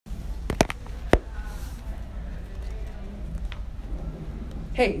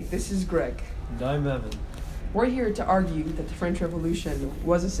Hey, this is Greg. And I'm Evan. We're here to argue that the French Revolution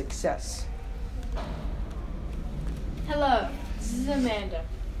was a success. Hello, this is Amanda.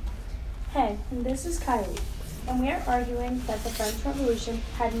 Hey, and this is Kylie, and we are arguing that the French Revolution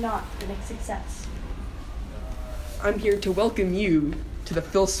had not been a success. I'm here to welcome you to the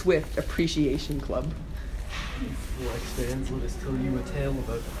Phil Swift Appreciation Club. Flex fans, let us tell you a tale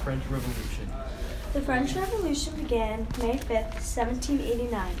about the French Revolution. The French Revolution began May 5th,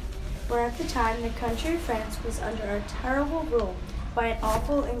 1789, where at the time the country of France was under a terrible rule by an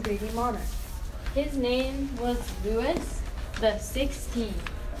awful and greedy monarch. His name was Louis the 16th.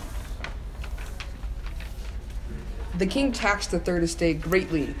 The king taxed the Third Estate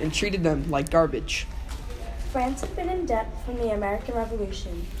greatly and treated them like garbage. France had been in debt from the American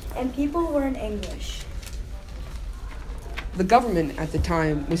Revolution, and people were in anguish. The government at the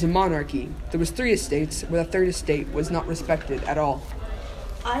time was a monarchy. There was 3 estates where the Third Estate was not respected at all.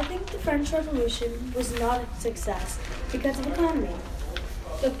 I think the French Revolution was not a success because of economy.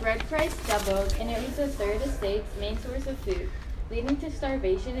 The bread price doubled, and it was the Third Estate's main source of food, leading to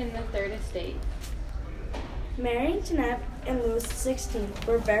starvation in the Third Estate. Marie Antoinette and Louis XVI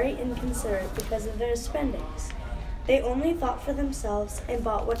were very inconsiderate because of their spendings. They only thought for themselves and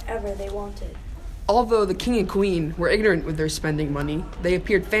bought whatever they wanted. Although the king and queen were ignorant with their spending money, they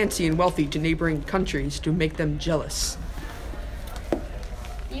appeared fancy and wealthy to neighboring countries to make them jealous.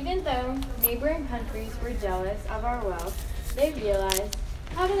 Even though neighboring countries were jealous of our wealth, they realized,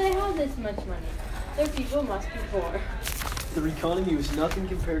 how do they have this much money? Their people must be poor. Their economy was nothing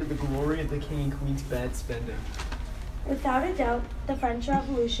compared to the glory of the king and queen's bad spending. Without a doubt, the French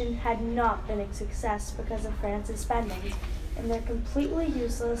Revolution had not been a success because of France's spendings, and they're completely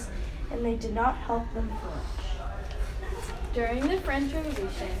useless, and they did not help them flourish. During the French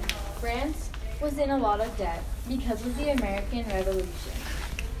Revolution, France was in a lot of debt because of the American Revolution.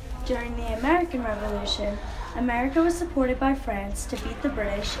 During the American Revolution, America was supported by France to beat the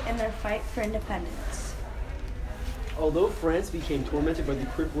British in their fight for independence. Although France became tormented by the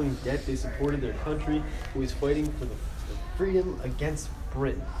crippling debt they supported their country, who was fighting for the freedom against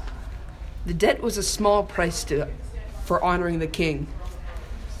Britain. The debt was a small price for honoring the king.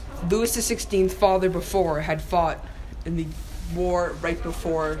 Louis XVI, father before, had fought in the war right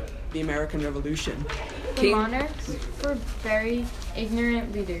before the American Revolution. The monarchs were very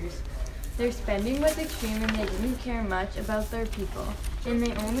ignorant leaders. Their spending was extreme and they didn't care much about their people, and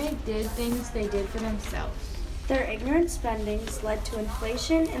they only did things they did for themselves. Their ignorant spendings led to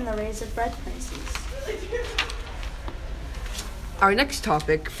inflation and the rise of bread prices. Our next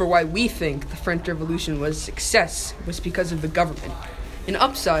topic for why we think the French Revolution was a success was because of the government. An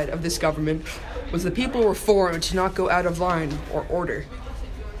upside of this government was the people were formed to not go out of line or order.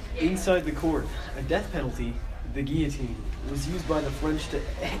 Inside the court, a death penalty, the guillotine, was used by the French to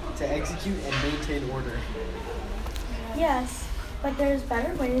execute and maintain order. Yes, but there's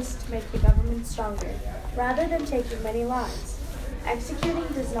better ways to make the government stronger, rather than taking many lives. Executing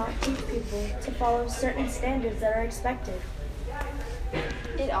does not teach people to follow certain standards that are expected.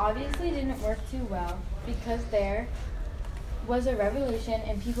 It obviously didn't work too well because there was a revolution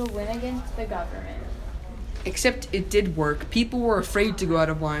and people went against the government. Except it did work. People were afraid to go out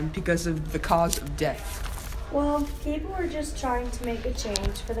of line because of the cause of death. Well, people were just trying to make a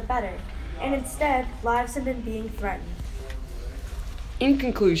change for the better, and instead, lives have been being threatened. In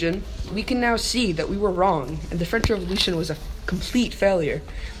conclusion, we can now see that we were wrong, and the French Revolution was a complete failure.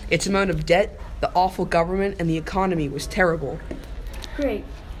 Its amount of debt, the awful government, and the economy was terrible. Great.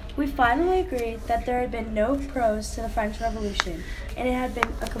 We finally agreed that there had been no pros to the French Revolution, and it had been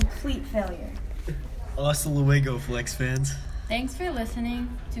a complete failure. Hasta luego, Flex fans. Thanks for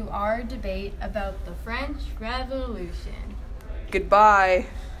listening to our debate about the French Revolution. Goodbye.